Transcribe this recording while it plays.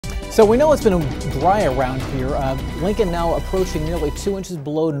So we know it's been dry around here. Lincoln now approaching nearly 2 inches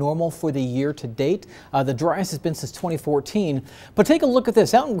below normal for the year to date. The driest has been since 2014. But take a look at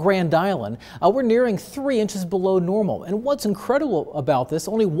this. Out in Grand Island, we're nearing 3 inches below normal. And what's incredible about this,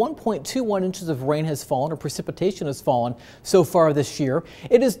 only 1.21 inches of rain has fallen, or precipitation has fallen so far this year.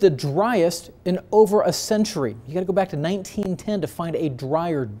 It is the driest in over a century. You got to go back to 1910 to find a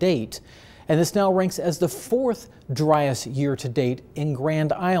drier date. And this now ranks as the 4th driest year to date in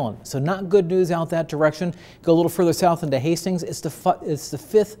Grand Island. So not good news out that direction. Go a little further south into Hastings. It's the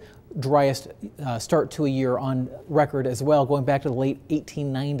 5th driest start to a year on record as well, going back to the late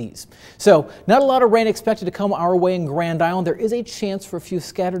 1890s. So not a lot of rain expected to come our way in Grand Island. There is a chance for a few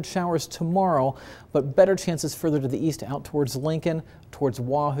scattered showers tomorrow, but better chances further to the east out towards Lincoln, towards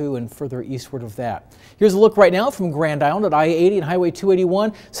Wahoo, and further eastward of that. Here's a look right now from Grand Island at I-80 and Highway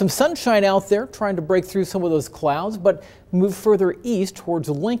 281. Some sunshine out there trying to break through some of those clouds, but move further east towards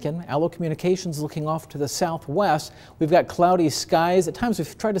Lincoln. Allo Communications looking off to the southwest. We've got cloudy skies. At times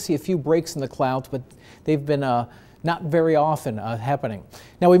we've tried to see a few breaks in the clouds, but they've been not very often happening.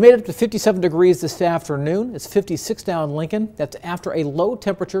 Now we made it up to 57 degrees this afternoon. It's 56 now in Lincoln. That's after a low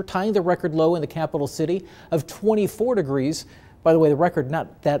temperature, tying the record low in the capital city of 24 degrees. By the way, the record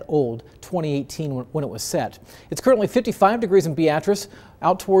not that old, 2018 when it was set. It's currently 55 degrees in Beatrice.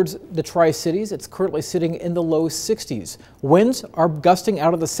 Out towards the Tri-Cities, it's currently sitting in the low 60s. Winds are gusting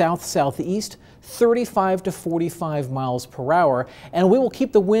out of the south-southeast, 35 to 45 miles per hour. And we will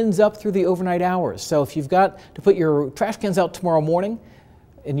keep the winds up through the overnight hours. So if you've got to put your trash cans out tomorrow morning,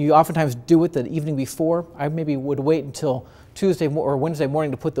 and you oftentimes do it the evening before, I maybe would wait until Tuesday or Wednesday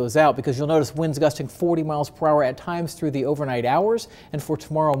morning to put those out, because you'll notice winds gusting 40 miles per hour at times through the overnight hours. And for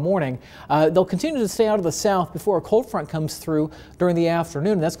tomorrow morning, they'll continue to stay out of the south before a cold front comes through during the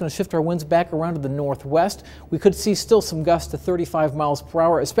afternoon. And that's going to shift our winds back around to the northwest. We could see still some gusts to 35 miles per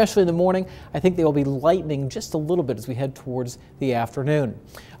hour, especially in the morning. I think they will be lightening just a little bit as we head towards the afternoon.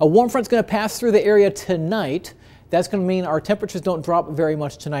 A warm front's going to pass through the area tonight. That's going to mean our temperatures don't drop very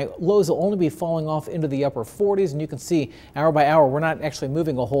much tonight. Lows will only be falling off into the upper 40s, and you can see hour by hour we're not actually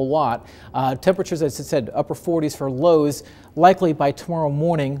moving a whole lot. Temperatures, as I said, upper 40s for lows. Likely by tomorrow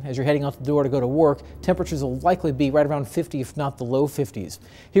morning, as you're heading out the door to go to work, temperatures will likely be right around 50, if not the low 50s.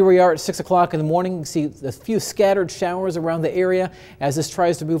 Here we are at 6 o'clock in the morning. You can see a few scattered showers around the area as this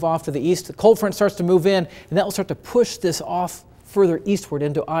tries to move off to the east. The cold front starts to move in, and that will start to push this off further eastward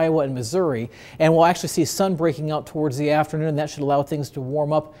into Iowa and Missouri, and we'll actually see sun breaking out towards the afternoon, and that should allow things to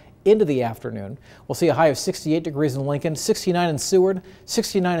warm up into the afternoon. We'll see a high of 68 degrees in Lincoln, 69 in Seward,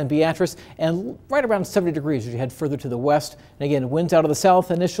 69 in Beatrice, and right around 70 degrees as you head further to the west. And again, winds out of the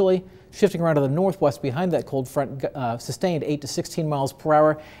south initially, shifting around to the northwest behind that cold front, sustained 8 to 16 miles per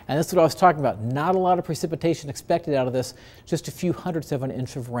hour. And that's what I was talking about. Not a lot of precipitation expected out of this, just a few hundredths of an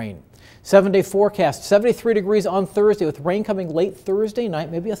inch of rain. 7-day forecast, 73 degrees on Thursday with rain coming late Thursday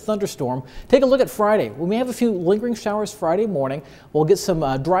night, maybe a thunderstorm. Take a look at Friday. We may have a few lingering showers Friday morning. We'll get some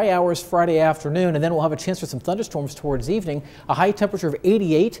dry hours Friday afternoon, and then we'll have a chance for some thunderstorms towards evening. A high temperature of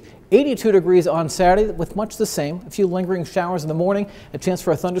 88, 82 degrees on Saturday with much the same. A few lingering showers in the morning, a chance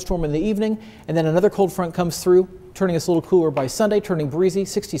for a thunderstorm in the evening, and then another cold front comes through, turning us a little cooler by Sunday, turning breezy,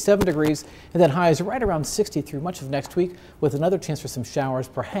 67 degrees, and then highs right around 60 through much of next week with another chance for some showers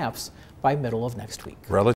perhaps by middle of next week.